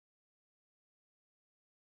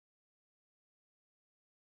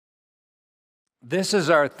This is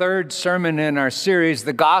our third sermon in our series,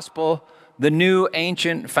 The Gospel, the New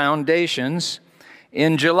Ancient Foundations.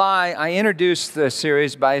 In July, I introduced the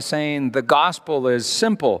series by saying the gospel is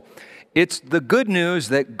simple. It's the good news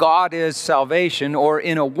that God is salvation, or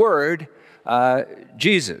in a word,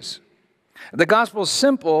 Jesus. The gospel is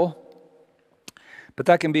simple, but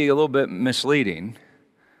that can be a little bit misleading,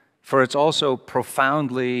 for it's also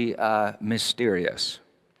profoundly mysterious.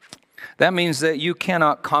 That means that you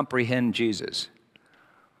cannot comprehend Jesus.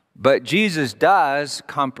 But Jesus does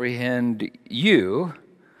comprehend you.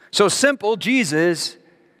 So simple, Jesus,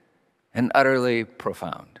 and utterly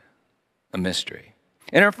profound, a mystery.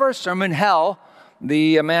 In our first sermon, hell,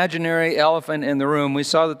 the imaginary elephant in the room, we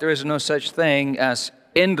saw that there is no such thing as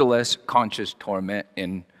endless conscious torment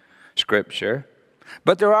in Scripture.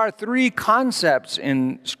 But there are three concepts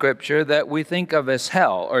in Scripture that we think of as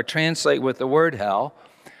hell, or translate with the word hell.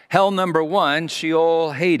 Hell number one,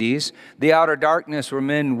 Sheol, Hades, the outer darkness where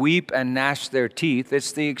men weep and gnash their teeth.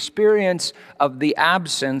 It's the experience of the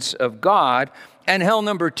absence of God. And hell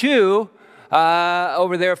number two,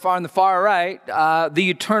 over there far on the far right, the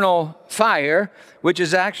eternal fire, which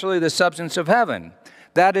is actually the substance of heaven.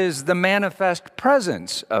 That is the manifest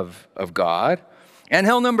presence of God. And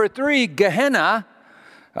hell number three, Gehenna,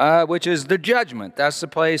 which is the judgment. That's the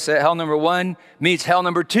place that hell number one meets hell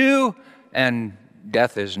number two, and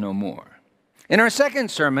death is no more. In our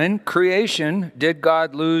second sermon, Creation, Did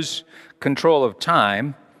God Lose Control of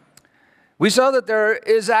Time? We saw that there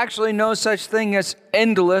is actually no such thing as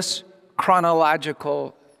endless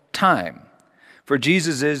chronological time. For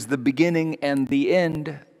Jesus is the beginning and the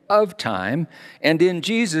end of time. And in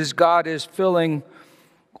Jesus, God is filling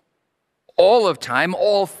all of time,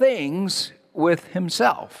 all things, with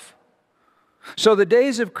himself. So the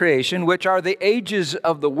days of creation, which are the ages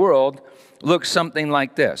of the world, looks something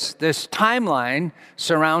like this. This timeline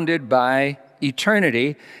surrounded by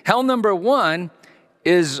eternity. Hell number one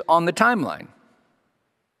is on the timeline.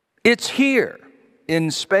 It's here in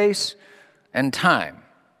space and time.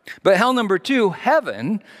 But hell number two,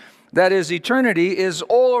 heaven, that is eternity, is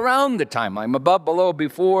all around the timeline. Above, below,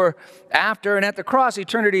 before, after, and at the cross,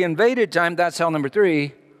 eternity invaded time. That's hell number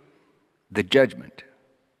three, the judgment.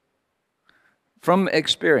 From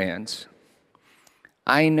experience,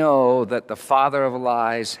 I know that the father of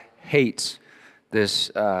lies hates this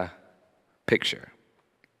picture.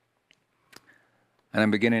 And I'm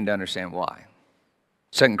beginning to understand why.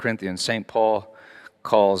 2 Corinthians, St. Paul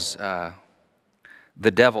calls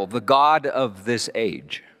the devil the god of this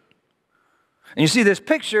age. And you see, this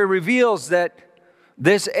picture reveals that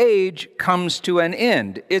this age comes to an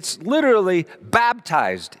end. It's literally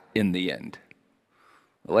baptized in the end,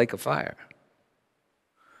 the lake of fire.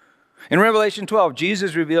 In Revelation 12,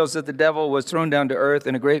 Jesus reveals that the devil was thrown down to earth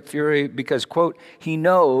in a great fury because, quote, he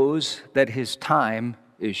knows that his time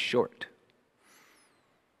is short.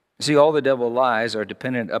 See, all the devil's lies are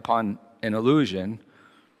dependent upon an illusion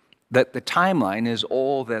that the timeline is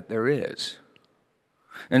all that there is.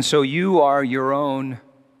 And so you are your own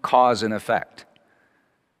cause and effect.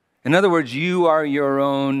 In other words, you are your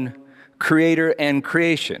own creator and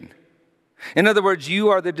creation. In other words, you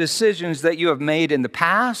are the decisions that you have made in the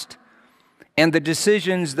past and the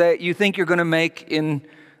decisions that you think you're going to make in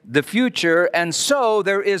the future. And so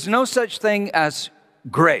there is no such thing as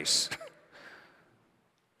grace,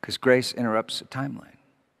 because grace interrupts the timeline.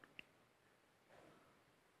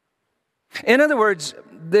 In other words,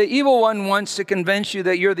 the evil one wants to convince you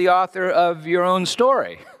that you're the author of your own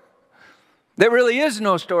story. There really is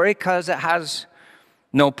no story because it has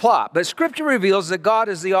no plot. But Scripture reveals that God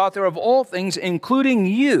is the author of all things, including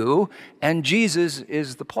you, and Jesus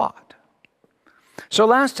is the plot. So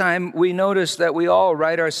last time, we noticed that we all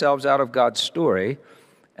write ourselves out of God's story,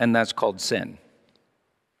 and that's called sin.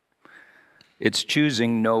 It's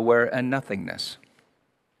choosing nowhere and nothingness.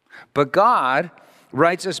 But God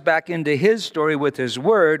writes us back into his story with his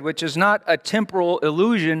word, which is not a temporal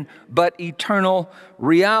illusion, but eternal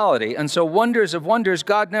reality. And so, wonders of wonders,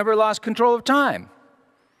 God never lost control of time.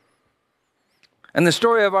 And the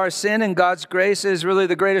story of our sin and God's grace is really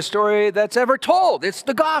the greatest story that's ever told. It's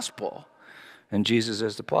the gospel. And Jesus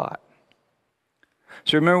is the plot.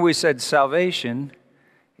 So remember, we said salvation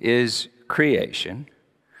is creation,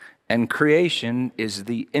 and creation is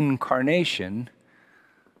the incarnation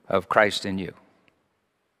of Christ in you.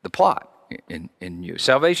 The plot in you.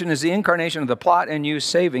 Salvation is the incarnation of the plot in you,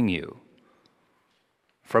 saving you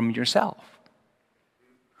from yourself.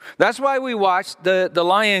 That's why we watched the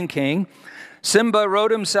Lion King. Simba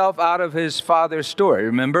wrote himself out of his father's story,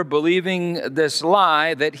 remember, believing this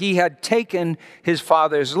lie that he had taken his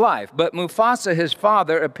father's life. But Mufasa, his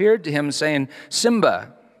father, appeared to him saying,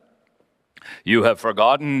 Simba, You have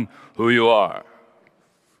forgotten who you are.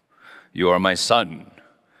 You are my son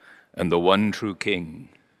and the one true king.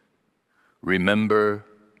 Remember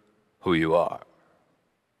who you are.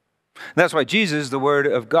 That's why Jesus, the Word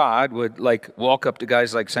of God, would walk up to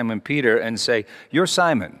guys like Simon Peter and say, you're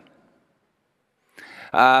Simon,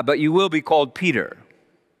 but you will be called Peter.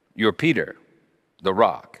 You're Peter, the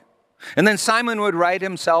rock. And then Simon would write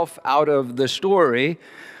himself out of the story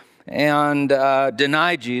and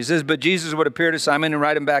deny Jesus, but Jesus would appear to Simon and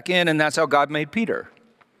write him back in, and that's how God made Peter.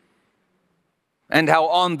 And how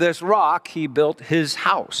on this rock he built his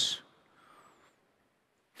house.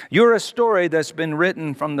 You're a story that's been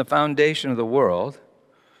written from the foundation of the world,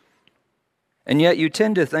 and yet you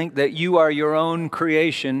tend to think that you are your own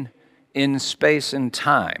creation in space and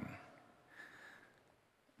time.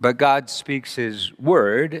 But God speaks his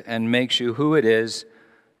word and makes you who it is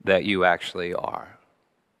that you actually are.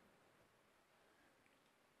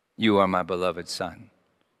 You are my beloved Son,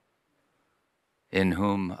 in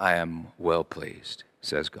whom I am well pleased,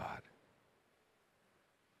 says God.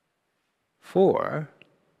 For,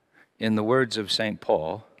 in the words of St.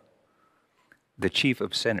 Paul, the chief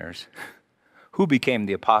of sinners, who became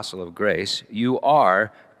the apostle of grace, you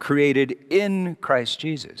are created in Christ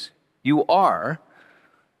Jesus. You are,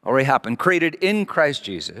 already happened, created in Christ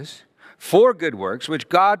Jesus for good works, which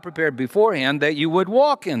God prepared beforehand that you would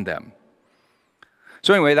walk in them.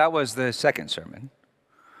 So anyway, that was the second sermon.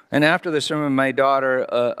 And after the sermon, my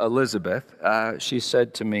daughter, Elizabeth, she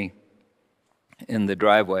said to me in the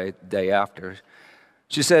driveway the day after,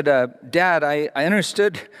 she said, Dad, I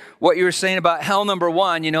understood what you were saying about hell number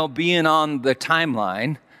 1, being on the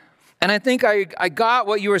timeline. And I think I got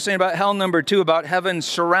what you were saying about hell number 2, about heaven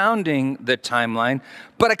surrounding the timeline.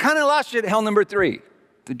 But I kind of lost you at hell number 3,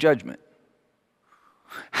 the judgment.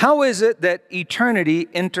 How is it that eternity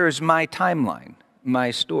enters my timeline,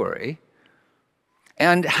 my story?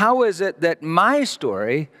 And how is it that my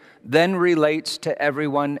story then relates to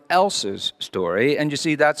everyone else's story? And you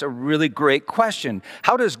see, that's a really great question.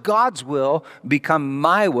 How does God's will become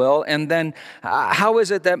my will? And then how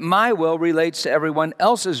is it that my will relates to everyone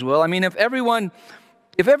else's will? I mean, if everyone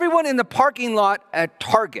in the parking lot at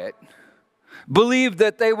Target believed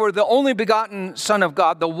that they were the only begotten Son of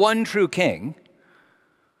God, the one true King,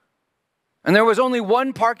 and there was only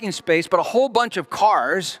one parking space but a whole bunch of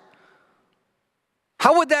cars,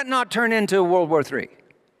 how would that not turn into World War III?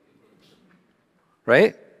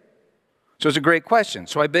 Right? So it's a great question.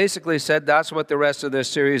 So I basically said that's what the rest of this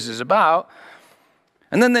series is about.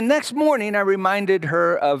 And then the next morning, I reminded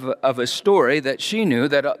her of a story that she knew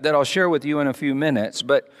that I'll share with you in a few minutes.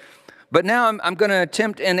 But now I'm going to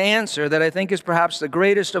attempt an answer that I think is perhaps the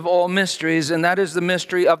greatest of all mysteries, and that is the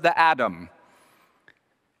mystery of the Adam.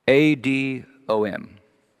 A-D-O-M.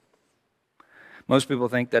 Most people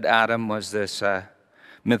think that Adam was this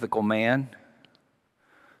mythical man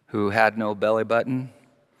who had no belly button,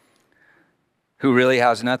 who really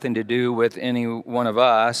has nothing to do with any one of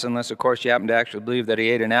us, unless, of course, you happen to actually believe that he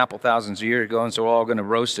ate an apple thousands of years ago, and so we're all going to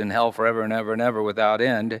roast in hell forever and ever and ever without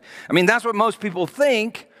end. I mean, that's what most people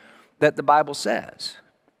think that the Bible says.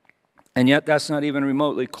 And yet, that's not even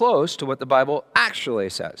remotely close to what the Bible actually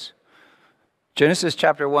says. Genesis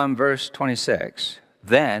chapter 1, verse 26,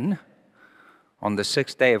 then, on the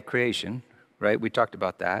 6th day of creation, right, we talked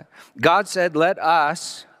about that, God said, let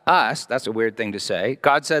us, that's a weird thing to say.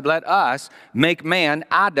 God said, let us make man,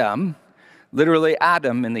 Adam, literally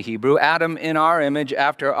Adam in the Hebrew, Adam in our image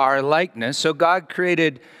after our likeness. So God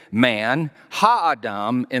created man,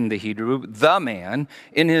 Ha-Adam in the Hebrew, the man,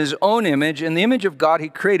 in his own image. In the image of God, he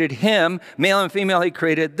created him. Male and female, he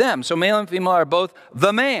created them. So male and female are both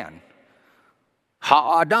the man,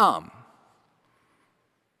 Ha-Adam.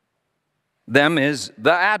 Them is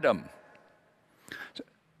the Adam.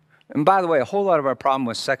 And by the way, a whole lot of our problem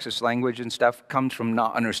with sexist language and stuff comes from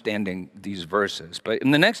not understanding these verses. But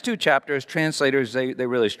in the next 2 chapters, translators, they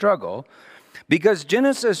really struggle, because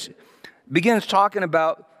Genesis begins talking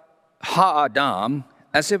about Ha-Adam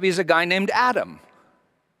as if he's a guy named Adam.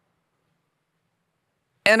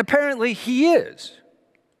 And apparently he is.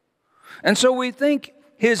 And so we think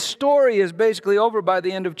his story is basically over by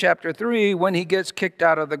the end of chapter 3 when he gets kicked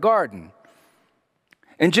out of the garden.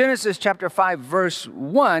 In Genesis chapter 5, verse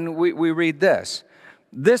 1, we read this.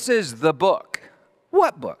 This is the book.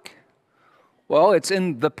 What book? Well, it's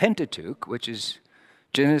in the Pentateuch, which is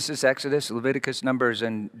Genesis, Exodus, Leviticus, Numbers,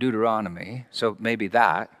 and Deuteronomy. So maybe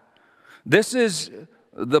that. This is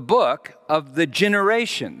the book of the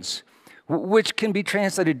generations, which can be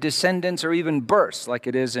translated descendants or even births, like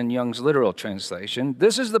it is in Young's literal translation.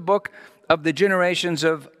 This is the book of the generations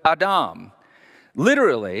of Adam.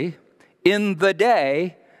 Literally, in the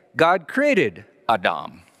day God created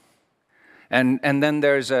Adam. And then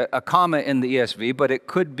there's a comma in the ESV, but it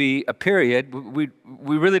could be a period. We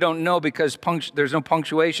really don't know because there's no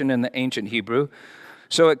punctuation in the ancient Hebrew.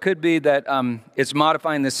 So it could be that it's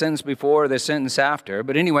modifying the sentence before or the sentence after.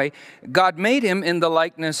 But anyway, God made him in the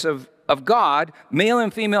likeness of God. Male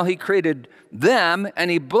and female, he created them,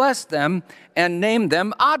 and he blessed them and named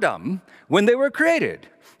them Adam when they were created.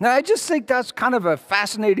 Now, I just think that's kind of a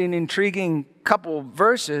fascinating, intriguing couple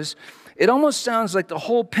verses. It almost sounds like the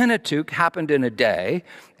whole Pentateuch happened in a day,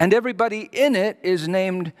 and everybody in it is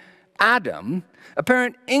named Adam.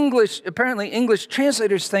 Apparently, English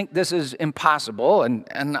translators think this is impossible,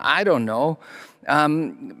 and I don't know.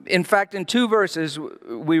 In fact, in 2 verses,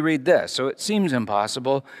 we read this. So it seems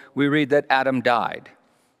impossible. We read that Adam died.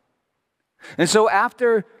 And so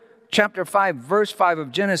after chapter 5, verse 5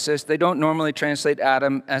 of Genesis, they don't normally translate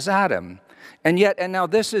Adam as Adam. And now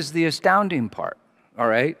this is the astounding part, all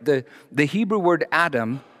right? The Hebrew word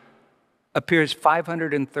Adam appears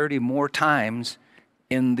 530 more times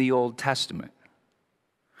in the Old Testament,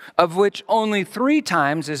 of which only 3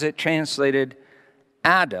 times is it translated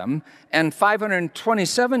Adam, and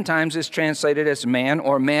 527 times is translated as man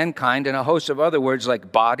or mankind, and a host of other words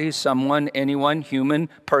like body, someone, anyone, human,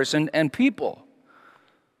 person, and people.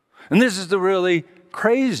 And this is the really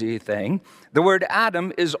crazy thing. The word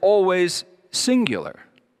Adam is always singular.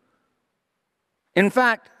 In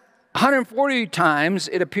fact, 140 times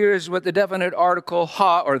it appears with the definite article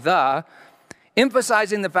ha or the,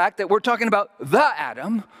 emphasizing the fact that we're talking about the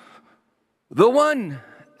Adam, the one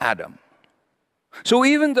Adam. So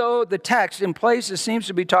even though the text in places seems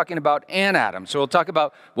to be talking about an Adam, so we'll talk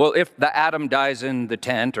about, well, if the Adam dies in the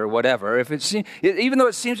tent or whatever, even though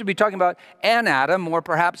it seems to be talking about an Adam or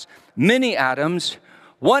perhaps many Adams,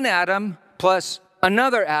 one Adam plus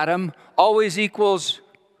another Adam always equals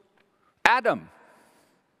Adam,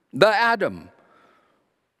 the Adam.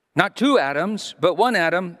 Not 2 Adams, but one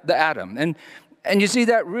Adam, the Adam. And you see,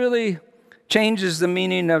 that really changes the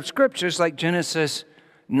meaning of scriptures like Genesis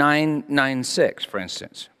 9:9-6, for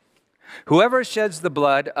instance. Whoever sheds the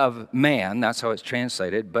blood of man, that's how it's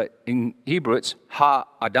translated, but in Hebrew it's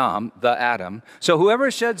ha-adam, the Adam. So whoever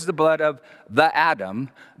sheds the blood of the Adam,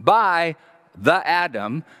 by the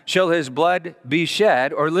Adam shall his blood be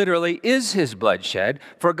shed, or literally is his blood shed,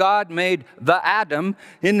 for God made the Adam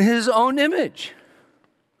in his own image.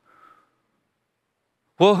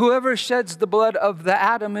 Well, whoever sheds the blood of the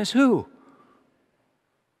Adam is who?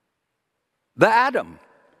 The Adam.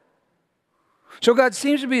 So God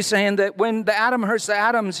seems to be saying that when the Adam hurts the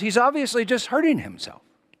Adams, he's obviously just hurting himself.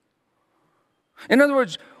 In other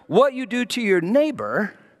words, what you do to your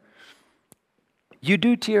neighbor, you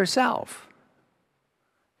do to yourself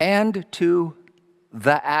and to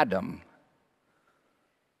the Adam.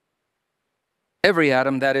 Every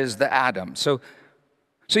Adam, that is the Adam. So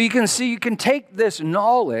you can see, you can take this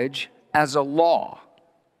knowledge as a law.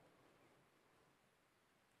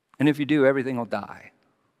 And if you do, everything will die.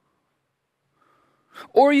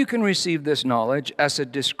 Or you can receive this knowledge as a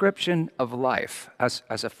description of life, as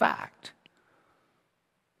a fact.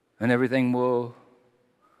 And everything will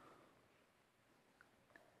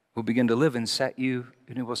begin to live and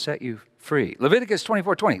it will set you free. Leviticus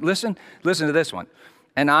 24:20. Listen to this one.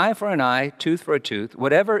 An eye for an eye, tooth for a tooth,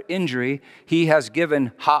 whatever injury he has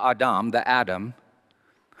given Ha-Adam, the Adam,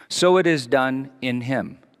 so it is done in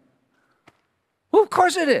him. Well, of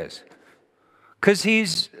course it is, because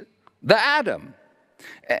he's the Adam.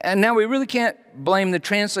 And now we really can't blame the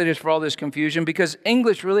translators for all this confusion, because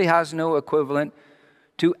English really has no equivalent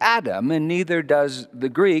to Adam, and neither does the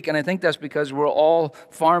Greek. And I think that's because we're all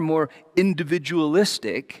far more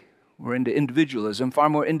individualistic. We're into individualism, far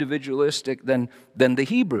more individualistic than the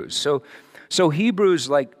Hebrews. So Hebrews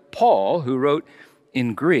like Paul, who wrote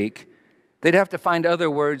in Greek, they'd have to find other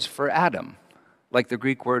words for Adam, like the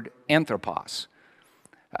Greek word anthropos,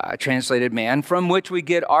 translated man, from which we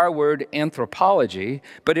get our word anthropology.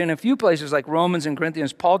 But in a few places like Romans and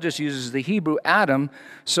Corinthians, Paul just uses the Hebrew Adam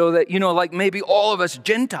so that, like maybe all of us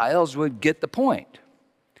Gentiles would get the point.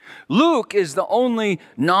 Luke is the only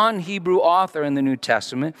non-Hebrew author in the New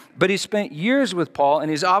Testament, but he spent years with Paul, and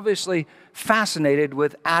he's obviously fascinated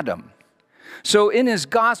with Adam. So in his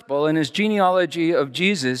gospel, in his genealogy of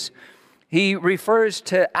Jesus, he refers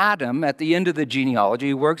to Adam at the end of the genealogy.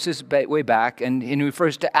 He works his way back, and he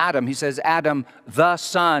refers to Adam. He says, Adam, the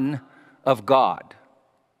Son of God.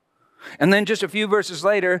 And then just a few verses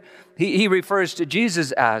later, he refers to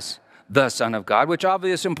Jesus as the Son of God, which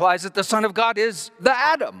obviously implies that the Son of God is the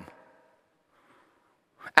Adam.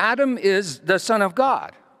 Adam is the Son of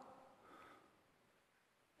God.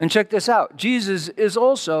 And check this out. Jesus is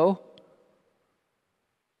also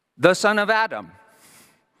the son of Adam,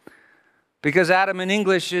 because Adam in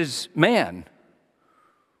English is man.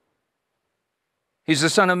 He's the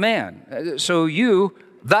son of man. So you,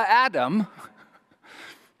 the Adam,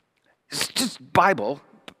 it's just Bible.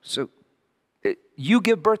 So you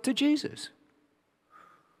give birth to Jesus.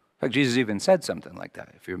 In fact, Jesus even said something like that,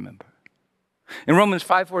 if you remember. In Romans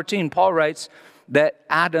 5:14, Paul writes that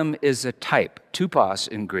Adam is a type, tupos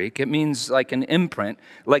in Greek. It means like an imprint,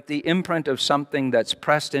 like the imprint of something that's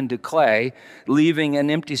pressed into clay, leaving an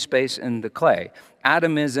empty space in the clay.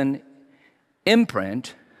 Adam is an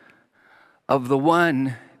imprint of the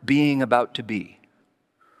one being about to be.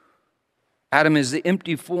 Adam is the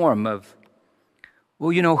empty form of,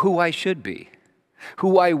 well, you know, who I should be,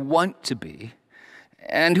 who I want to be,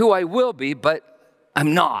 and who I will be, but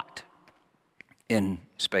I'm not in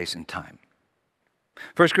space and time.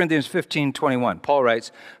 1 Corinthians 15:21, Paul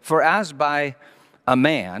writes, "For as by a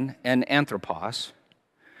man, an anthropos,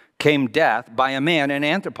 came death, by a man, an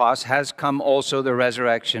anthropos, has come also the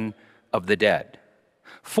resurrection of the dead.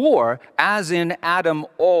 For as in Adam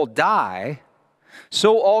all die,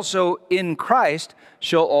 so also in Christ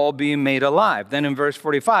shall all be made alive." Then in verse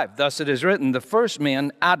 45, "Thus it is written, the first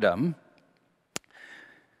man, Adam,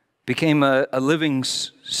 became a living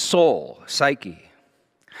soul, psyche.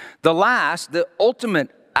 The last, the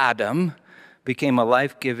ultimate Adam, became a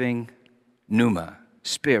life-giving pneuma,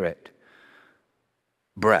 spirit,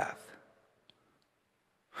 breath."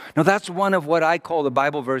 Now that's one of what I call the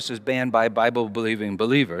Bible verses banned by Bible-believing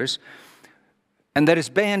believers. And that it's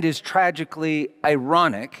banned is tragically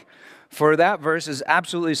ironic, for that verse is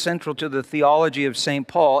absolutely central to the theology of St.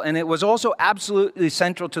 Paul, and it was also absolutely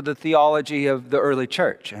central to the theology of the early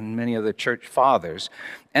church and many of the church fathers.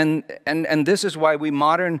 And this is why we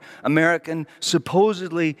modern American,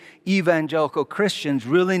 supposedly evangelical Christians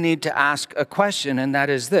really need to ask a question, and that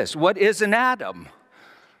is this: what is an Adam?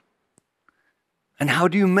 And how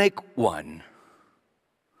do you make one?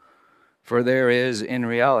 For there is, in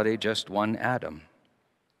reality, just one Adam.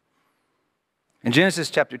 In Genesis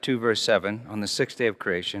chapter 2, verse 7, on the sixth day of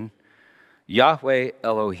creation, Yahweh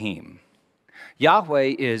Elohim.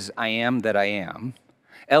 Yahweh is I am that I am.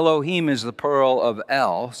 Elohim is the plural of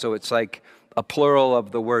El, so it's like a plural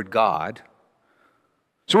of the word God.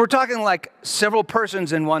 So we're talking like several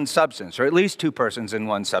persons in one substance, or at least two persons in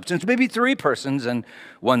one substance, maybe three persons in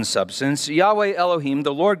one substance. Yahweh Elohim,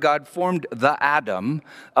 the Lord God, formed the Adam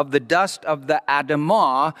of the dust of the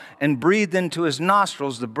Adamah and breathed into his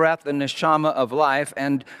nostrils the breath and neshama of life,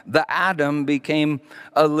 and the Adam became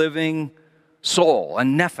a living soul, a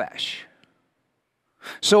nephesh.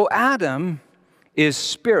 So Adam is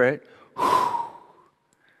spirit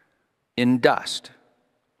in dust.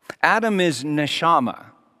 Adam is neshama,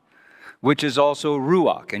 which is also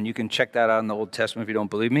ruach, and you can check that out in the Old Testament if you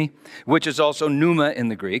don't believe me, which is also pneuma in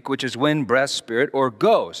the Greek, which is wind, breath, spirit, or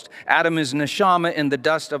ghost. Adam is neshama in the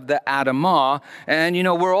dust of the Adamah, and you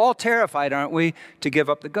know, we're all terrified, aren't we, to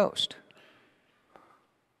give up the ghost,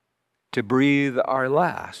 to breathe our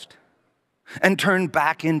last, and turn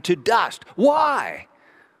back into dust. Why?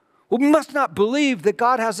 Well, we must not believe that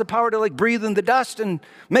God has the power to like breathe in the dust and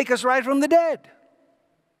make us rise from the dead.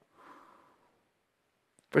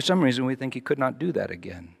 For some reason, we think he could not do that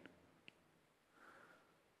again.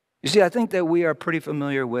 You see, I think that we are pretty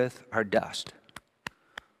familiar with our dust.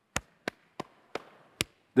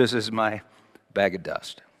 This is my bag of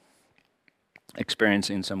dust,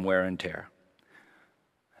 experiencing some wear and tear.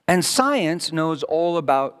 And science knows all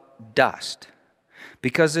about dust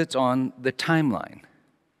because it's on the timeline.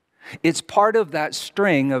 It's part of that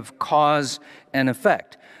string of cause and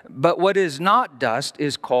effect. But what is not dust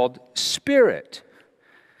is called spirit.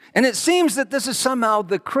 And it seems that this is somehow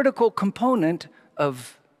the critical component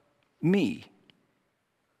of me.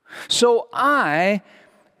 So I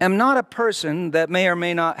am not a person that may or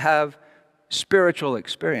may not have spiritual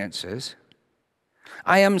experiences.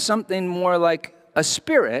 I am something more like a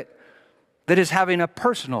spirit that is having a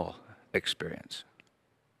personal experience.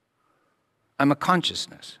 I'm a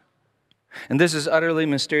consciousness. And this is utterly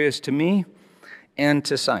mysterious to me and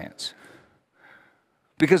to science.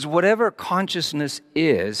 Because whatever consciousness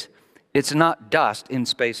is, it's not dust in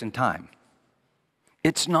space and time.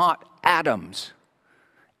 It's not atoms,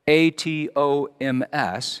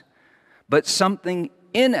 A-T-O-M-S, but something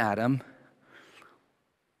in Adam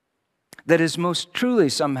that is most truly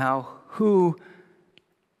somehow who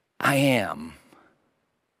I am.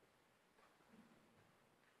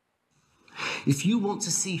 If you want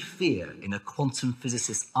to see fear in a quantum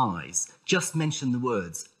physicist's eyes, just mention the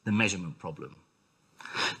words, the measurement problem.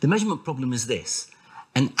 The measurement problem is this: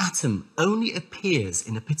 an atom only appears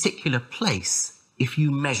in a particular place if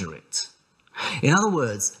you measure it. In other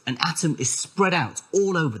words, an atom is spread out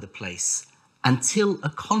all over the place until a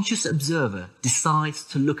conscious observer decides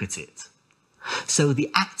to look at it. So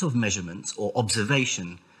the act of measurement or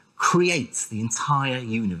observation creates the entire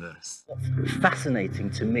universe. What's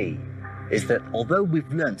fascinating to me is that although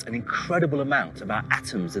we've learnt an incredible amount about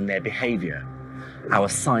atoms and their behaviour, our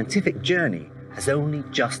scientific journey has only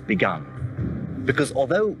just begun. Because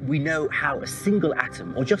although we know how a single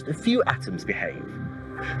atom or just a few atoms behave,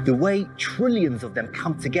 the way trillions of them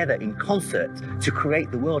come together in concert to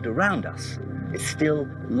create the world around us is still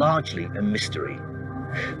largely a mystery.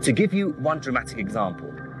 To give you one dramatic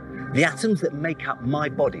example, the atoms that make up my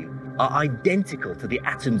body are identical to the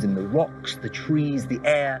atoms in the rocks, the trees, the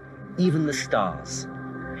air, even the stars.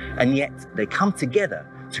 And yet they come together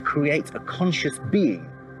to create a conscious being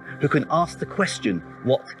who can ask the question,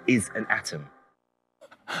 what is an atom?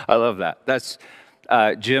 I love that. That's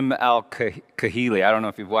Jim Al-Kahili. I don't know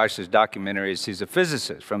if you've watched his documentaries. He's a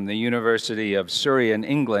physicist from the University of Surrey in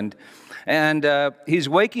England. And he's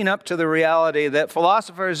waking up to the reality that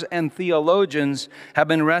philosophers and theologians have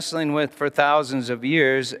been wrestling with for thousands of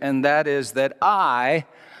years, and that is that I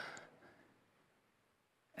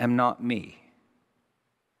am not me.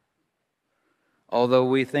 Although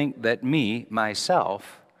we think that me,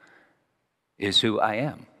 myself, is who I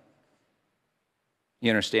am.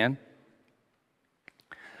 You understand?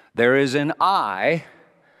 There is an I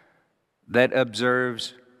that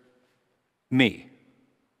observes me.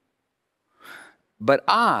 But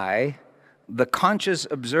I, the conscious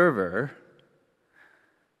observer,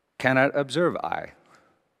 cannot observe I.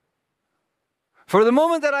 For the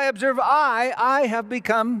moment that I observe I have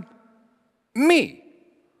become me,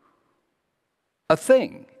 a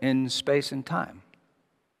thing in space and time.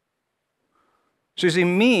 So you see,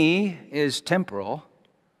 me is temporal,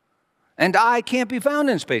 and I can't be found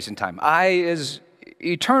in space and time. I is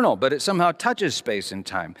eternal, but it somehow touches space and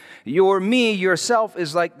time. Your me, yourself,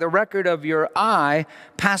 is like the record of your I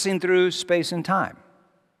passing through space and time.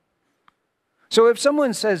 So if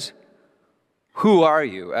someone says, "Who are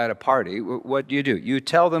you?" at a party, what do? You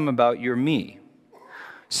tell them about your me,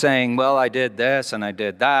 saying, "Well, I did this and I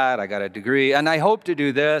did that, I got a degree, and I hope to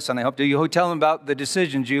do this, and I hope to." You tell them about the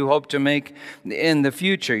decisions you hope to make in the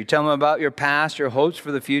future. You tell them about your past, your hopes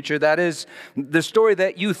for the future. That is the story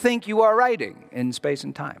that you think you are writing in space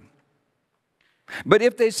and time. But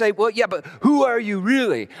if they say, "Well, yeah, but who are you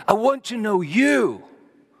really? I want to know you."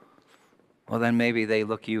 Well, then maybe they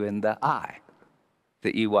look you in the eye,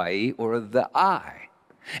 the EYE, or the I,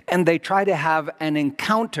 and they try to have an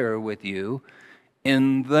encounter with you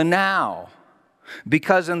in the now.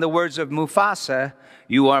 Because in the words of Mufasa,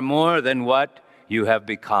 you are more than what you have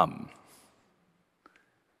become.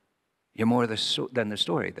 You're more than the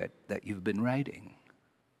story that you've been writing.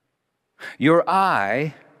 Your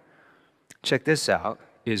I, check this out,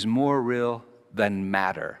 is more real than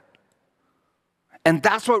matter. And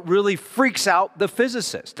that's what really freaks out the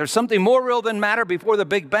physicist. There's something more real than matter before the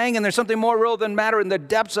Big Bang, and there's something more real than matter in the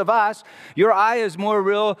depths of us. Your I is more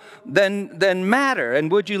real than matter.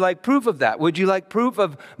 And would you like proof of that? Would you like proof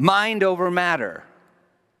of mind over matter?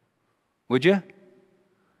 Would you?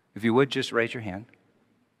 If you would, just raise your hand.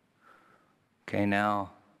 Okay,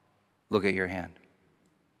 now look at your hand.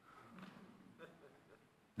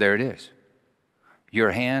 There it is.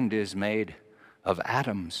 Your hand is made of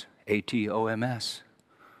atoms. ATOMS.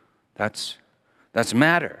 That's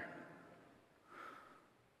matter.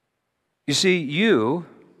 You see,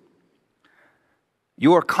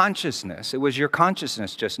 your consciousness, it was your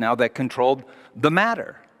consciousness just now that controlled the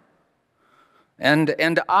matter. And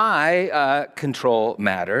I control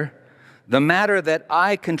matter. The matter that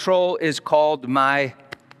I control is called my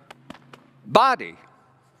body.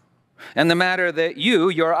 And the matter that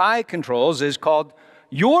your I controls is called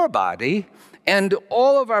your body. And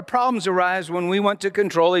all of our problems arise when we want to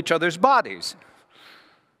control each other's bodies.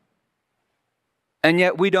 And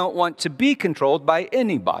yet we don't want to be controlled by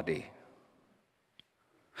anybody.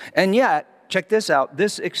 And yet, check this out,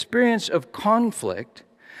 this experience of conflict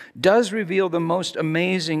does reveal the most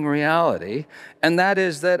amazing reality, and that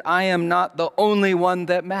is that I am not the only one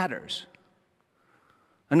that matters.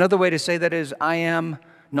 Another way to say that is, I am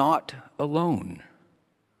not alone.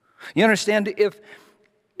 You understand,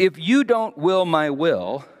 if you don't will my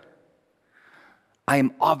will, I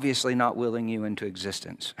am obviously not willing you into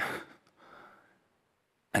existence.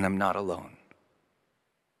 And I'm not alone.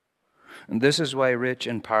 And this is why rich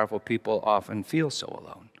and powerful people often feel so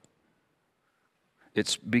alone.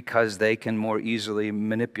 It's because they can more easily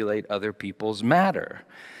manipulate other people's matter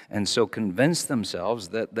and so convince themselves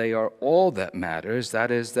that they are all that matters,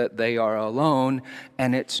 that is, that they are alone,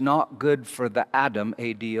 and it's not good for the Adam,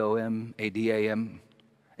 A-D-O-M, A-D-A-M,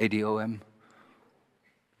 A-D-O-M,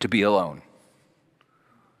 to be alone,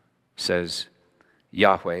 says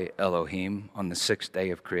Yahweh Elohim on the sixth day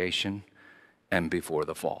of creation and before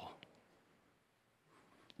the fall.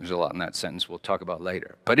 There's a lot in that sentence we'll talk about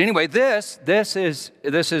later. But anyway, this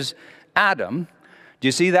is Adam. Do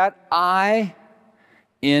you see that? I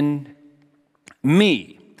in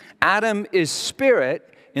me. Adam is spirit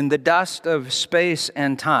in the dust of space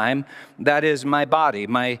and time. That is my body,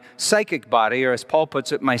 my psychic body, or as Paul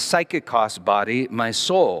puts it, my psychikos body, my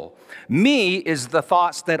soul. Me is the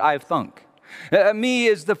thoughts that I've thunk. Me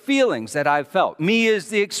is the feelings that I've felt. Me is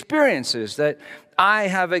the experiences that I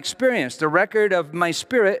have experienced, the record of my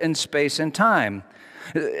spirit in space and time.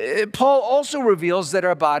 Paul also reveals that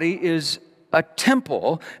our body is a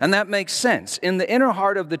temple, and that makes sense. In the inner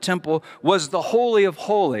heart of the temple was the Holy of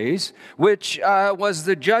Holies, which was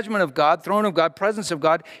the judgment of God, throne of God, presence of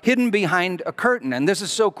God, hidden behind a curtain. And this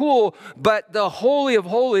is so cool, but the Holy of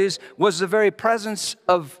Holies was the very presence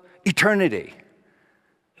of eternity.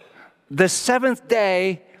 The seventh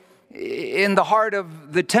day in the heart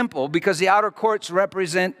of the temple, because the outer courts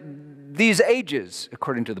represent these ages,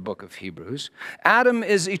 according to the book of Hebrews. Adam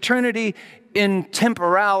is eternity in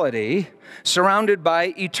temporality, surrounded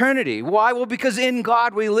by eternity. Why? Well, because in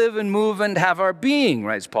God we live and move and have our being,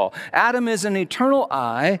 writes Paul. Adam is an eternal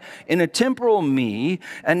I in a temporal me,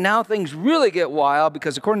 and now things really get wild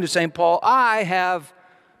because according to St. Paul, I have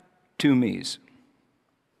two me's.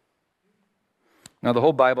 Now, the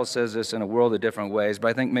whole Bible says this in a world of different ways, but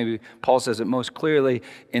I think maybe Paul says it most clearly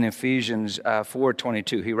in Ephesians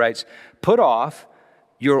 4:22. He writes, put off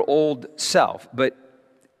your old self, but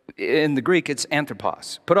in the Greek it's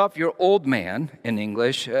anthropos. Put off your old man in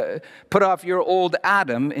English. Put off your old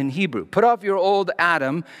Adam in Hebrew. Put off your old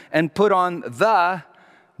Adam and put on the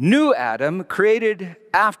new Adam, created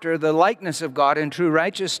after the likeness of God in true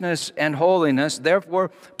righteousness and holiness. Therefore,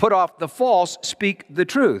 put off the false, speak the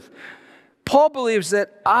truth. Paul believes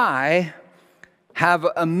that I have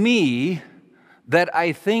a me that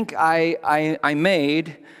I think I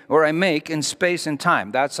made or I make in space and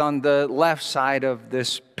time. That's on the left side of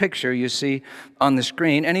this picture you see on the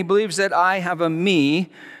screen. And he believes that I have a me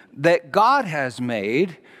that God has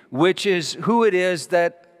made, which is who it is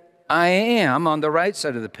that I am on the right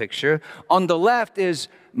side of the picture. On the left is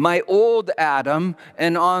my old Adam,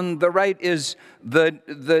 and on the right is the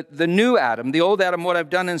new Adam. The old Adam, what I've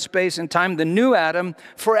done in space and time. The new Adam,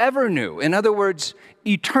 forever new. In other words,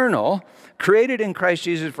 eternal, created in Christ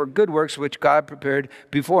Jesus for good works, which God prepared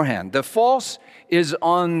beforehand. The false is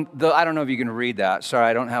on the, I don't know if you can read that. Sorry,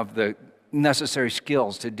 I don't have the necessary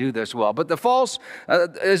skills to do this well. But the false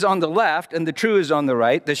is on the left and the true is on the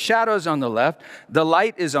right. The shadow is on the left. The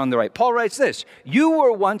light is on the right. Paul writes this, you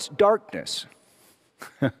were once darkness.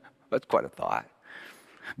 That's quite a thought.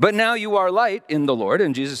 But now you are light in the Lord.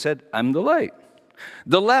 And Jesus said, I'm the light.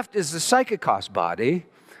 The left is the psychikos body,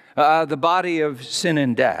 the body of sin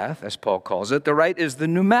and death, as Paul calls it. The right is the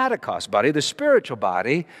pneumatikos body, the spiritual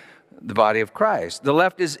body, the body of Christ. The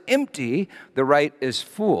left is empty, the right is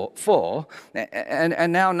full.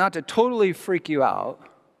 And now, not to totally freak you out,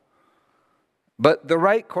 but the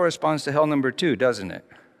right corresponds to hell number 2, doesn't it?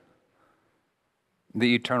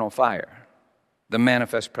 The eternal fire, the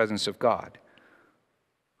manifest presence of God,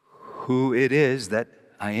 who it is that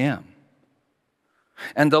I am.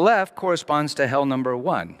 And the left corresponds to hell number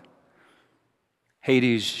 1,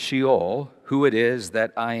 Hades, Sheol, who it is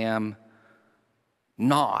that I am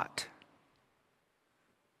not.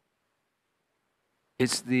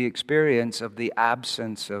 It's the experience of the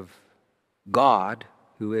absence of God,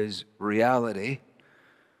 who is reality.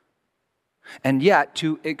 And yet,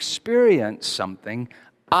 to experience something,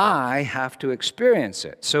 I have to experience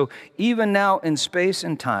it. So even now in space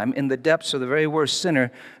and time, in the depths of the very worst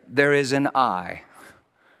sinner, there is an I,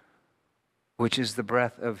 which is the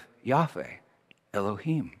breath of Yahweh,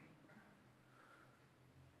 Elohim.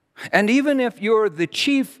 And even if you're the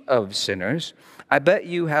chief of sinners, I bet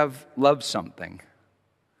you have loved something,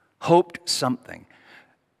 hoped something,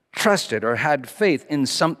 trusted or had faith in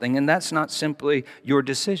something, and that's not simply your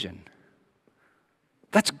decision.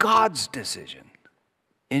 That's God's decision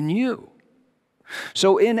in you.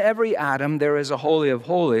 So in every Adam, there is a Holy of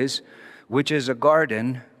Holies, which is a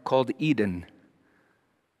garden called Eden,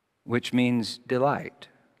 which means delight.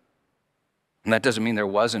 And that doesn't mean there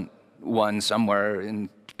wasn't one somewhere in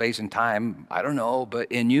space and time. I don't know,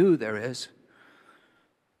 but in you there is.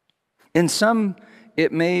 In some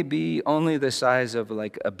it may be only the size of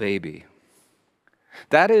like a baby.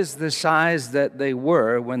 That is the size that they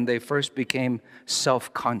were when they first became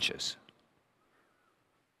self-conscious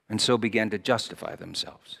and so began to justify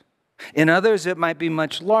themselves. In others, it might be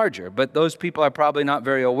much larger, but those people are probably not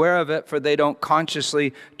very aware of it, for they don't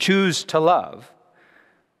consciously choose to love.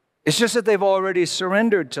 It's just that they've already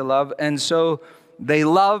surrendered to love, and so they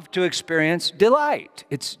love to experience delight.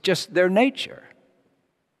 It's just their nature.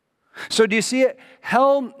 So do you see it?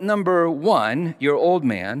 Hell number 1, your old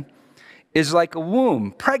man, is like a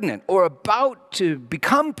womb, pregnant or about to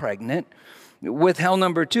become pregnant with hell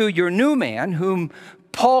number 2, your new man, whom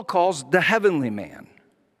Paul calls the heavenly man.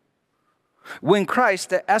 When Christ,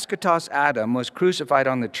 the eschatos Adam, was crucified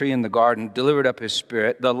on the tree in the garden, delivered up his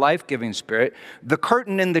spirit, the life-giving spirit, the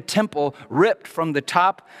curtain in the temple ripped from the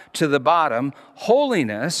top to the bottom,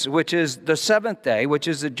 holiness, which is the seventh day, which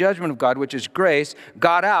is the judgment of God, which is grace,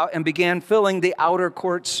 got out and began filling the outer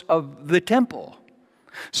courts of the temple.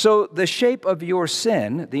 So the shape of your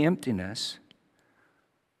sin, the emptiness,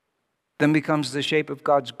 then becomes the shape of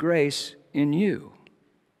God's grace in you.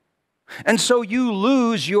 And so you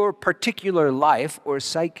lose your particular life or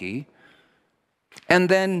psyche, and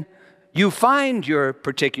then you find your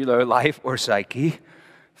particular life or psyche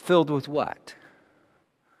filled with what?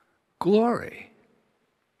 Glory.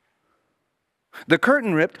 The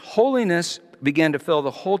curtain ripped, holiness began to fill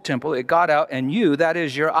the whole temple. It got out, and you, that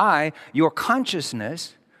is your eye, your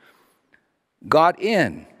consciousness, got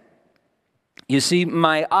in. You see,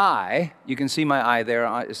 my eye, you can see my eye there,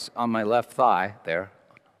 it's on my left thigh there.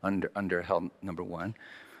 Under hell number 1.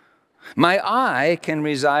 My eye can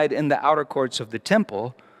reside in the outer courts of the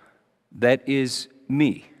temple that is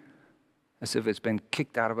me, as if it's been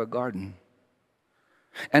kicked out of a garden.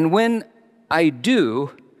 And when I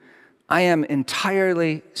do, I am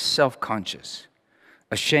entirely self-conscious,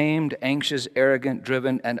 ashamed, anxious, arrogant,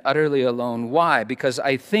 driven, and utterly alone. Why? Because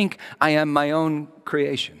I think I am my own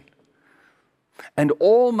creation. And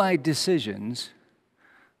all my decisions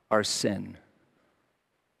are sin.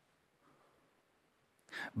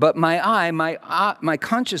 But my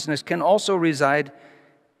consciousness can also reside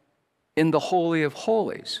in the Holy of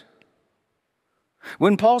Holies.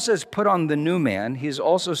 When Paul says put on the new man, he's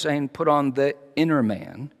also saying put on the inner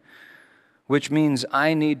man, which means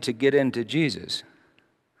I need to get into Jesus.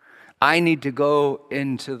 I need to go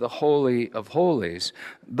into the Holy of Holies.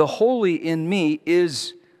 The holy in me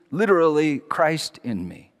is literally Christ in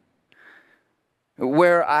me,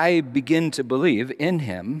 where I begin to believe in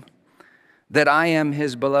him that I am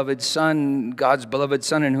his beloved son, God's beloved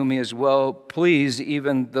son, in whom he is well pleased,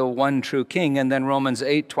 even the one true king. And then Romans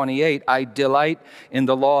 8:28, I delight in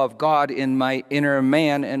the law of God in my inner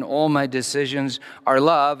man, and all my decisions are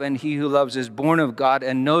love, and he who loves is born of God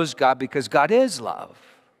and knows God, because God is love.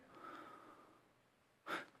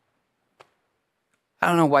 I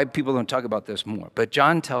don't know why people don't talk about this more, but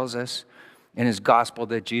John tells us in his gospel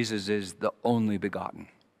that Jesus is the only begotten.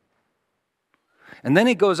 And then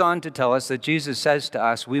he goes on to tell us that Jesus says to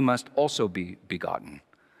us, we must also be begotten.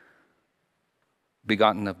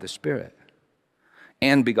 Begotten of the Spirit,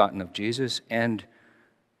 and begotten of Jesus, and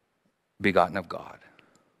begotten of God.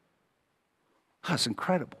 That's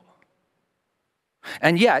incredible.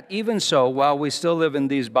 And yet, even so, while we still live in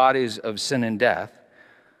these bodies of sin and death,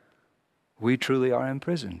 we truly are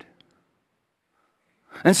imprisoned.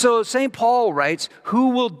 And so St. Paul writes, who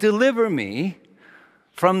will deliver me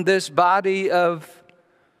from this body of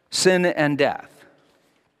sin and death?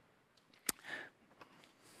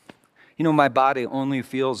 You know, my body only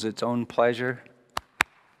feels its own pleasure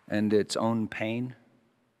and its own pain.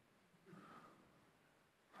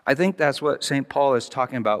 I think that's what St. Paul is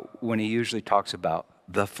talking about when he usually talks about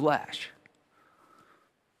the flesh.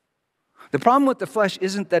 The problem with the flesh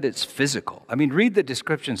isn't that it's physical. I mean, read the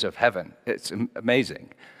descriptions of heaven. It's amazing.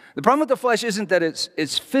 The problem with the flesh isn't that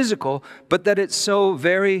it's physical, but that it's so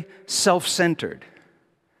very self-centered.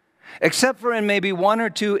 Except for in maybe one or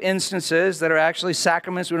two instances that are actually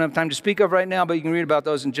sacraments we don't have time to speak of right now, but you can read about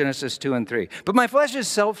those in Genesis 2 and 3. But my flesh is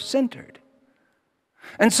self-centered.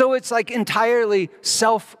 And so it's like entirely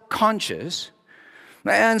self-conscious.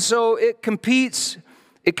 And so it competes,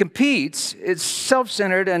 it's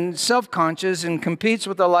self-centered and self-conscious and competes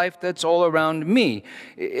with the life that's all around me.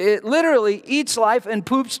 It literally eats life and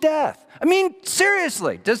poops death. I mean,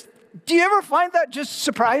 seriously, do you ever find that just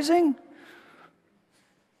surprising?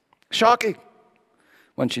 Shocking,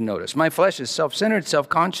 once you notice. My flesh is self-centered,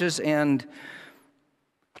 self-conscious, and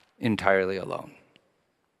entirely alone.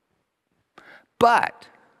 But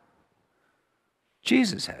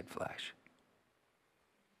Jesus had flesh.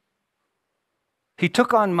 He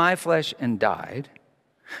took on my flesh and died.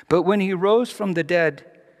 But when he rose from the dead,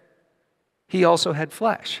 he also had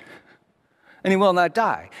flesh, and he will not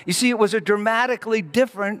die. You see, it was a dramatically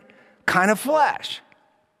different kind of flesh.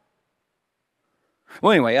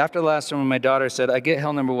 Well, anyway, after the last sermon, my daughter said, I get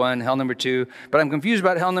hell number 1, hell number 2, but I'm confused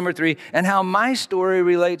about hell number 3 and how my story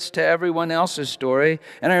relates to everyone else's story.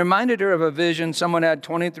 And I reminded her of a vision someone had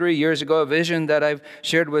 23 years ago, a vision that I've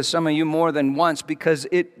shared with some of you more than once because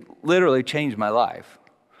it literally changed my life.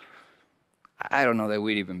 I don't know that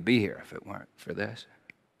we'd even be here if it weren't for this.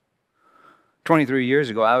 23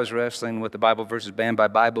 years ago, I was wrestling with the Bible verses banned by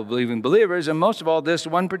Bible-believing believers, and most of all, this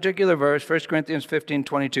one particular verse, 1 Corinthians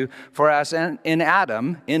 15:22, for as in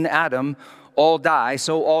Adam, all die,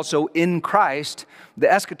 so also in Christ, the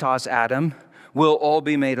eschatos Adam, will all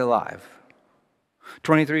be made alive.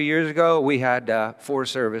 23 years ago, we had 4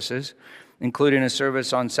 services, including a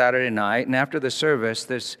service on Saturday night, and after the service,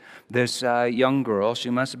 this young girl,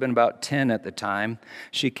 she must have been about 10 at the time,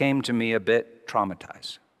 she came to me a bit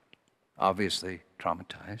traumatized. Obviously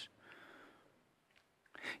traumatized.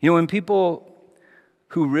 You know, when people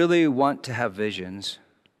who really want to have visions,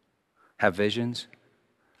 I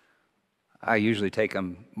usually take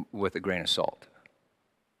them with a grain of salt.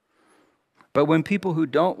 But when people who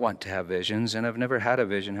don't want to have visions, and have never had a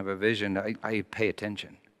vision, have a vision, I pay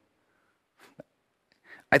attention.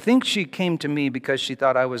 I think she came to me because she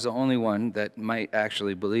thought I was the only one that might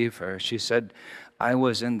actually believe her. She said, I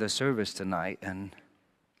was in the service tonight, and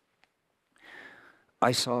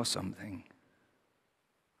I saw something.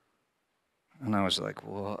 And I was like,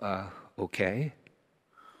 well, okay.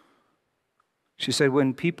 She said,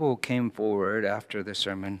 when people came forward after the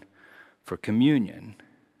sermon for communion,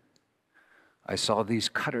 I saw these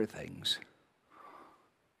cutter things.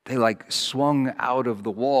 They like swung out of the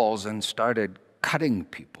walls and started cutting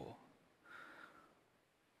people.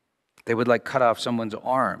 They would like cut off someone's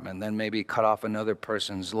arm and then maybe cut off another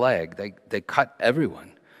person's leg. They cut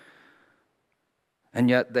everyone. And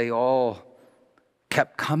yet they all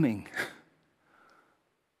kept coming,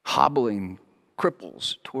 hobbling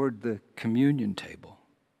cripples toward the communion table.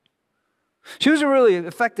 She was really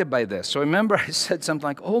affected by this. So I remember I said something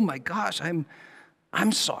like, oh my gosh, I'm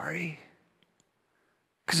sorry.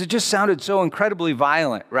 Because it just sounded so incredibly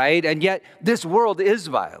violent, right? And yet this world is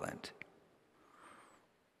violent.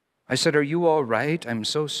 I said, are you all right? I'm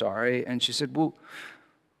so sorry. And she said, well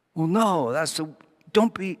no,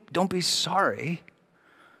 don't be sorry.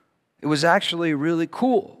 It was actually really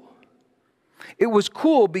cool. It was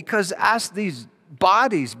cool because as these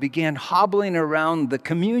bodies began hobbling around the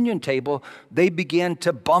communion table, they began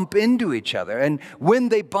to bump into each other. And when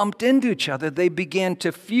they bumped into each other, they began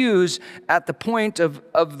to fuse at the point of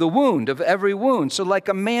the wound, of every wound. So like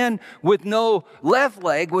a man with no left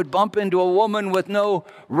leg would bump into a woman with no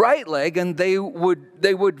right leg, and they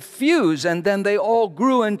would fuse, and then they all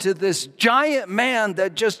grew into this giant man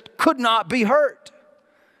that just could not be hurt.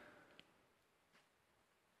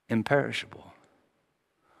 Imperishable,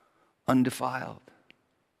 undefiled,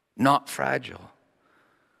 not fragile.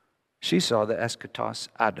 She saw the eschatos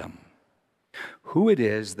Adam, who it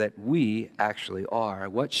is that we actually are.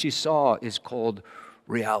 What she saw is called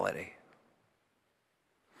reality.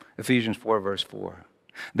 Ephesians 4, verse 4.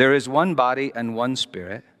 There is one body and one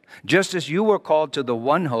spirit, just as you were called to the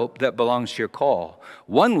one hope that belongs to your call.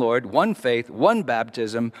 One Lord, one faith, one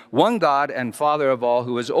baptism, one God and Father of all,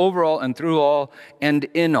 who is over all and through all and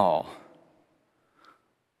in all.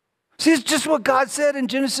 See, it's just what God said in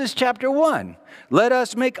Genesis chapter 1. Let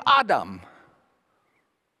us make Adam,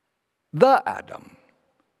 the Adam.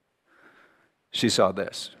 She saw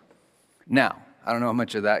this. Now, I don't know how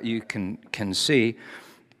much of that you can see.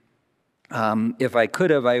 If I could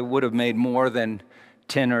have, I would have made more than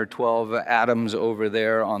 10 or 12 atoms over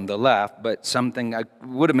there on the left, but I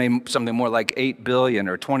would have made something more like 8 billion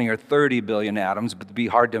or 20 or 30 billion atoms, but it'd be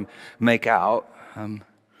hard to make out.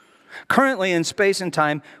 Currently in space and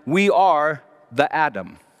time, we are the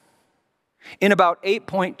atom in about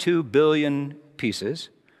 8.2 billion pieces.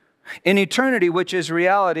 In eternity, which is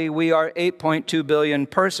reality, we are 8.2 billion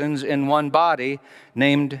persons in one body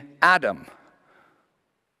named Adam.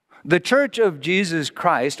 The church of Jesus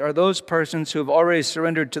Christ are those persons who have already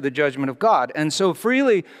surrendered to the judgment of God and so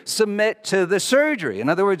freely submit to the surgery. In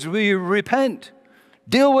other words, we repent.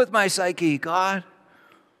 Deal with my psyche, God.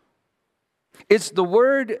 It's the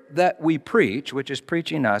word that we preach, which is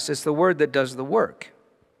preaching us. It's the word that does the work.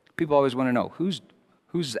 People always want to know, who's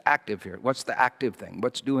active here? What's the active thing?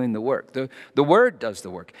 What's doing the work? The word does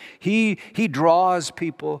the work. He draws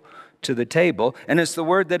people to the table, and it's the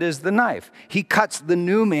word that is the knife. He cuts the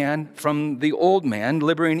new man from the old man,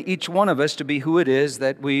 liberating each one of us to be who it is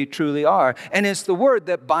that we truly are. And it's the word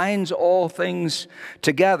that binds all things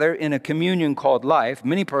together in a communion called life,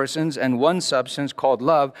 many persons and one substance called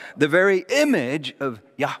love, the very image of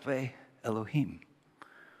Yahweh Elohim.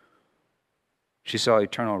 She saw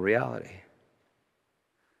eternal reality.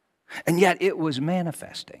 And yet it was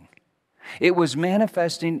manifesting. It was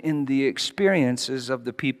manifesting in the experiences of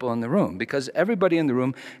the people in the room, because everybody in the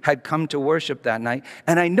room had come to worship that night.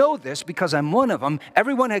 And I know this because I'm one of them.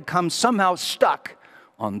 Everyone had come somehow stuck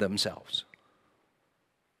on themselves,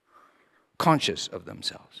 conscious of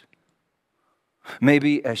themselves.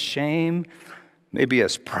 Maybe as shame, maybe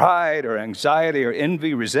as pride or anxiety or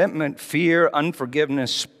envy, resentment, fear,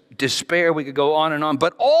 unforgiveness, despair. We could go on and on,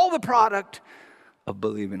 but all the product of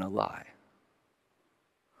believing a lie.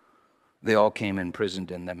 They all came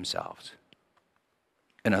imprisoned in themselves.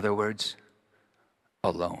 In other words,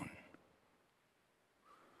 alone.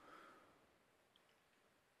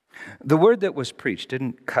 The word that was preached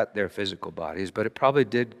didn't cut their physical bodies, but it probably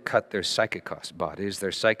did cut their psychikos bodies,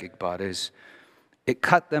 their psychic bodies. It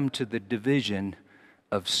cut them to the division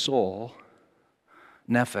of soul,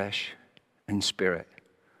 nephesh, and spirit,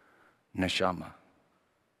 neshama.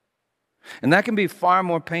 And that can be far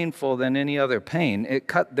more painful than any other pain. It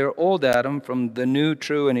cut their old Adam from the new,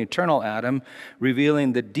 true, and eternal Adam,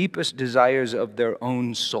 revealing the deepest desires of their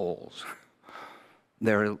own souls,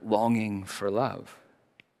 their longing for love.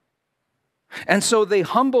 And so they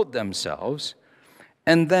humbled themselves,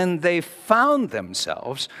 and then they found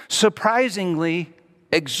themselves surprisingly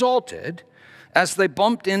exalted as they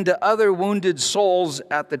bumped into other wounded souls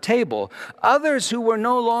at the table, others who were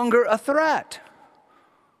no longer a threat,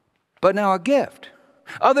 but now a gift.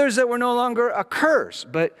 Others that were no longer a curse,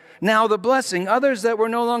 but now the blessing. Others that were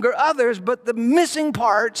no longer others, but the missing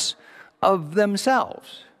parts of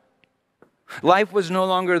themselves. Life was no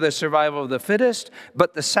longer the survival of the fittest,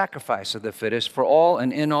 but the sacrifice of the fittest for all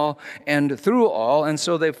and in all and through all. And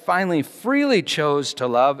so they finally freely chose to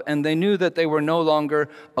love, and they knew that they were no longer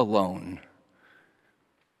alone.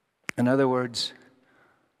 In other words,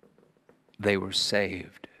 they were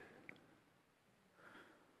saved.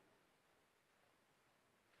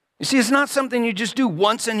 You see, it's not something you just do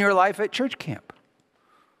once in your life at church camp.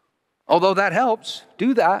 Although that helps,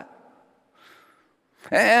 do that.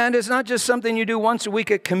 And it's not just something you do once a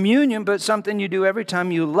week at communion, but something you do every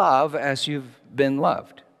time you love as you've been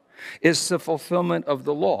loved. It's the fulfillment of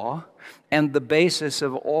the law and the basis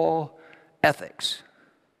of all ethics.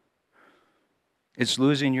 It's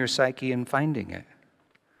losing your psyche and finding it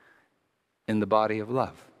in the body of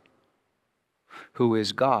love, who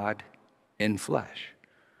is God in flesh.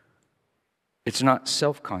 It's not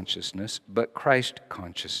self-consciousness, but Christ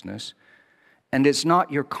consciousness. And it's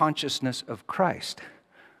not your consciousness of Christ,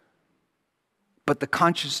 but the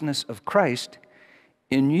consciousness of Christ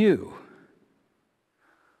in you.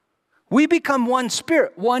 We become one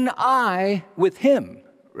spirit, one eye with him,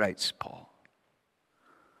 writes Paul.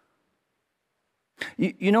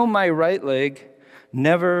 You know, my right leg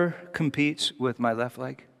never competes with my left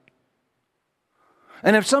leg.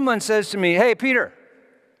 And if someone says to me, hey, Peter,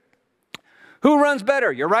 who runs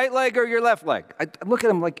better, your right leg or your left leg? I look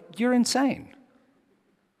at him like, you're insane.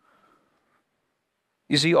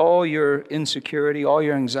 You see, all your insecurity, all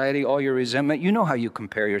your anxiety, all your resentment, you know how you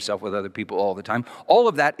compare yourself with other people all the time. All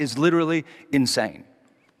of that is literally insane.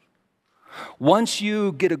 Once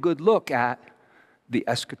you get a good look at the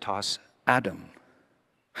eschatos Adam,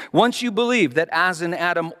 once you believe that as in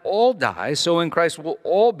Adam all die, so in Christ will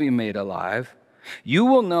all be made alive, you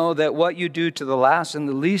will know that what you do to the last and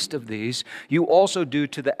the least of these, you also do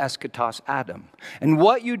to the eschatos Adam. And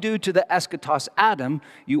what you do to the eschatos Adam,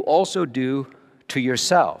 you also do to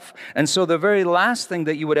yourself. And so the very last thing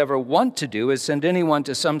that you would ever want to do is send anyone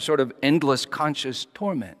to some sort of endless conscious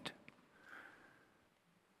torment.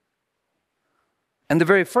 And the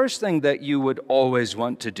very first thing that you would always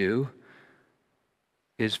want to do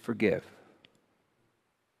is forgive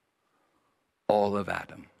all of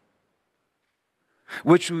Adam,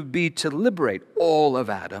 which would be to liberate all of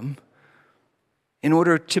Adam in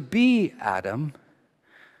order to be Adam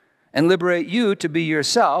and liberate you to be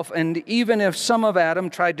yourself. And even if some of Adam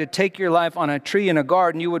tried to take your life on a tree in a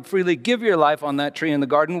garden, you would freely give your life on that tree in the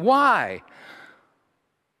garden. Why?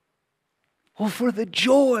 Well, for the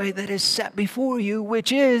joy that is set before you,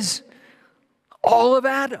 which is all of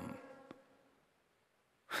Adam.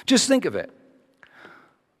 Just think of it.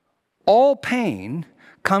 All pain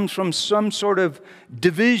comes from some sort of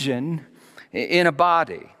division in a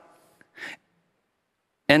body.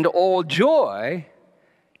 And all joy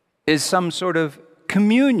is some sort of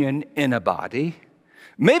communion in a body,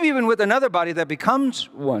 maybe even with another body that becomes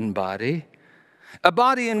one body, a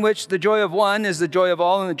body in which the joy of one is the joy of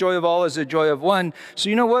all, and the joy of all is the joy of one. So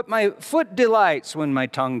you know what? My foot delights when my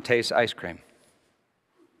tongue tastes ice cream.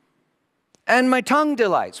 And my tongue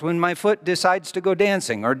delights when my foot decides to go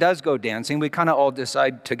dancing, or does go dancing. We kind of all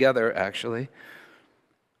decide together, actually.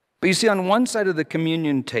 But you see, on one side of the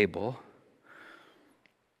communion table,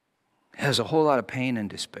 there's a whole lot of pain and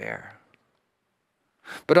despair.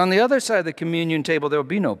 But on the other side of the communion table, there will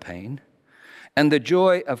be no pain, and the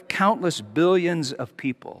joy of countless billions of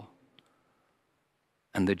people,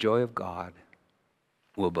 and the joy of God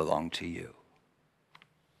will belong to you.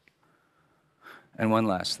 And one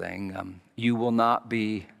last thing, you will not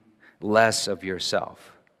be less of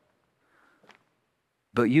yourself,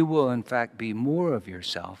 but you will in fact be more of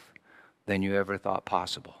yourself than you ever thought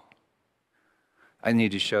possible. I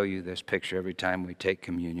need to show you this picture every time we take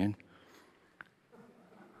communion.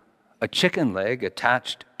 A chicken leg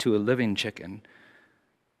attached to a living chicken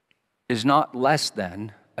is not less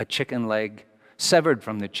than a chicken leg severed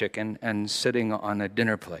from the chicken and sitting on a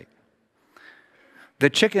dinner plate. The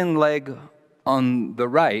chicken leg on the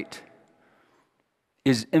right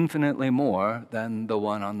is infinitely more than the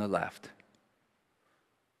one on the left.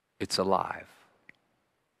 It's alive.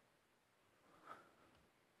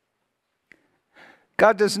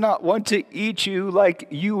 God does not want to eat you like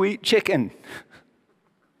you eat chicken.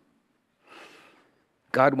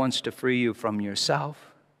 God wants to free you from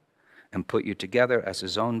yourself and put you together as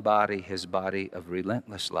his own body, his body of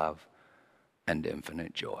relentless love and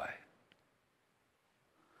infinite joy.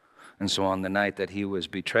 And so on the night that he was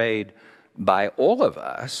betrayed by all of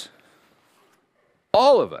us,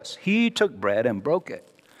 he took bread and broke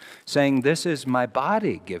it, saying, "This is my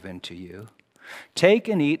body given to you. Take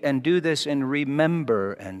and eat and do this in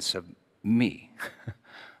remembrance of me,"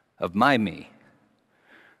 of my me.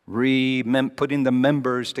 Putting the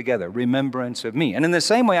members together, remembrance of me. And in the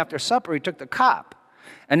same way, after supper, he took the cup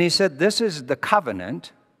and he said, "This is the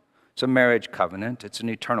covenant." It's a marriage covenant. It's an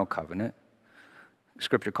eternal covenant.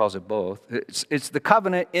 Scripture calls it both. It's the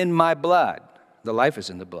covenant in my blood. The life is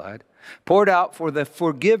in the blood. Poured out for the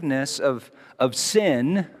forgiveness of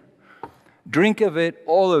sin. Drink of it,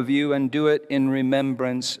 all of you, and do it in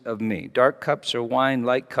remembrance of me. Dark cups are wine,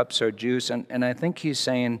 light cups are juice. And I think he's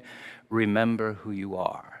saying, remember who you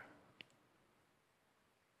are.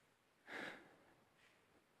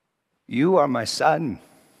 You are my son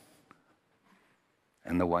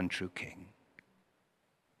and the one true King,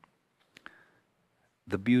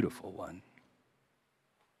 the beautiful one.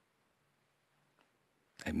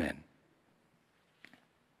 Amen.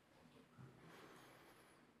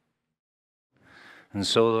 And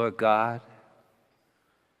so, Lord God,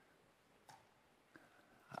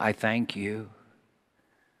 I thank you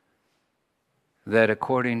that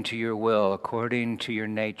according to your will, according to your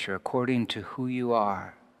nature, according to who you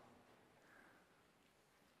are,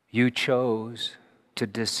 you chose to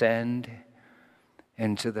descend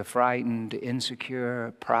into the frightened,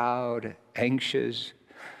 insecure, proud, anxious,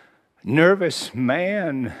 nervous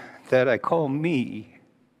man that I call me.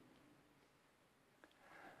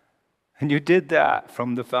 And you did that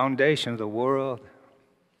from the foundation of the world.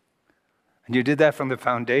 And you did that from the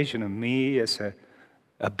foundation of me as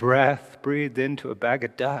a breath breathed into a bag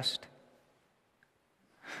of dust.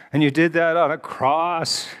 And you did that on a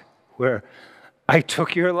cross where I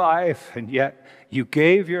took your life, and yet you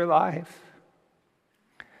gave your life.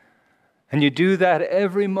 And you do that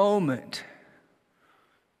every moment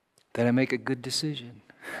that I make a good decision.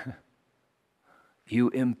 You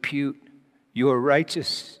impute your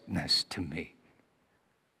righteousness to me.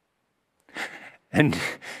 And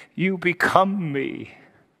you become me.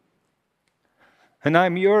 And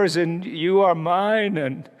I'm yours and you are mine.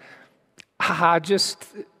 And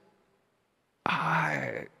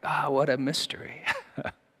what a mystery.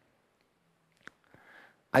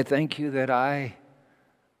 I thank you that I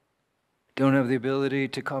don't have the ability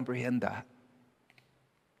to comprehend that.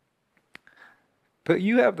 But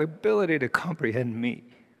you have the ability to comprehend me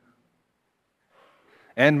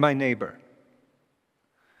and my neighbor.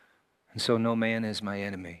 And so no man is my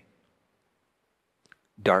enemy.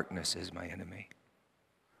 Darkness is my enemy.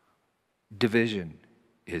 Division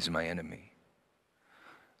is my enemy.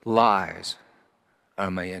 Lies are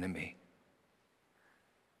my enemy.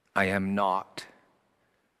 I am not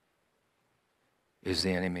is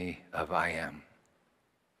the enemy of I am.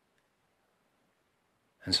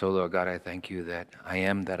 And so, Lord God, I thank you that I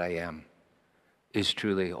am is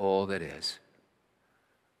truly all that is.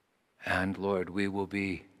 And Lord, we will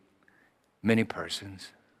be many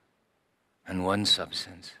persons and one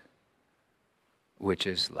substance, which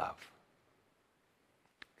is love.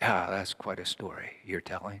 Yeah, that's quite a story you're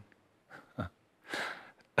telling.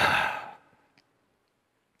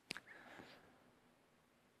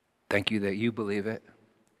 Thank you that you believe it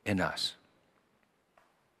in us.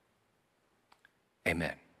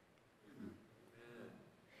 Amen.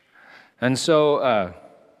 And so,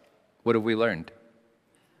 what have we learned?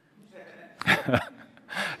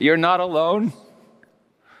 You're not alone.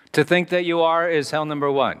 To think that you are is hell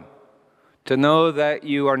number one. To know that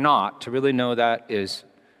you are not, to really know that, is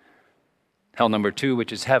hell number two,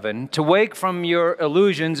 which is heaven. To wake from your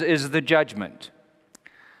illusions is the judgment.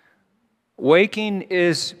 Waking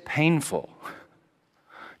is painful.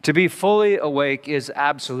 To be fully awake is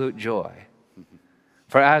absolute joy.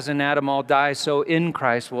 For as in Adam all die, so in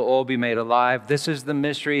Christ will all be made alive. This is the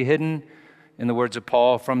mystery hidden, in the words of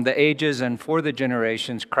Paul, from the ages and for the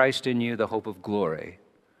generations, Christ in you, the hope of glory.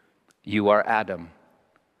 You are Adam,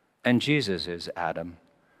 and Jesus is Adam,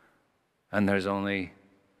 and there's only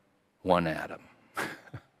one Adam.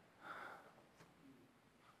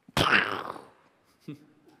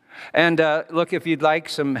 And look, if you'd like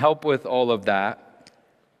some help with all of that,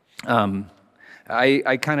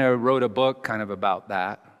 I kind of wrote a book kind of about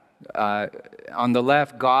that. On the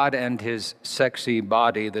left, God and his sexy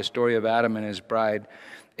body, the story of Adam and his bride.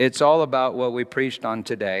 It's all about what we preached on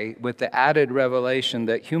today, with the added revelation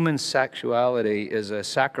that human sexuality is a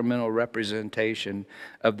sacramental representation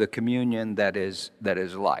of the communion that is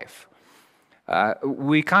life.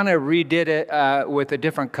 We kind of redid it with a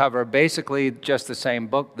different cover, basically just the same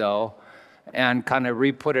book though, and kind of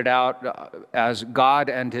re-put it out as God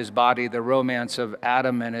and his body, the romance of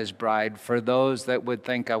Adam and his bride, for those that would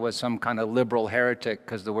think I was some kind of liberal heretic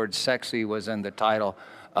because the word sexy was in the title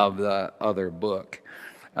of the other book.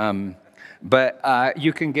 But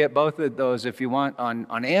you can get both of those if you want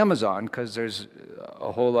on Amazon, because there's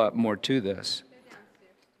a whole lot more to this.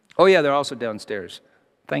 Oh yeah, they're also downstairs.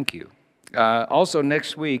 Thank you. Also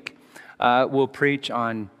next week, we'll preach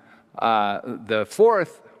on the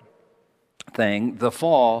fourth thing, the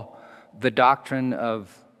fall, the doctrine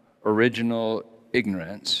of original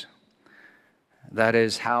ignorance. That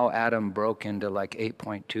is how Adam broke into like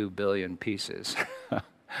 8.2 billion pieces.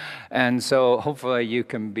 And so hopefully you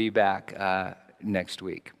can be back next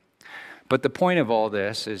week. But the point of all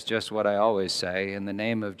this is just what I always say: in the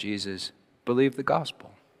name of Jesus, believe the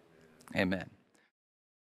gospel. Amen.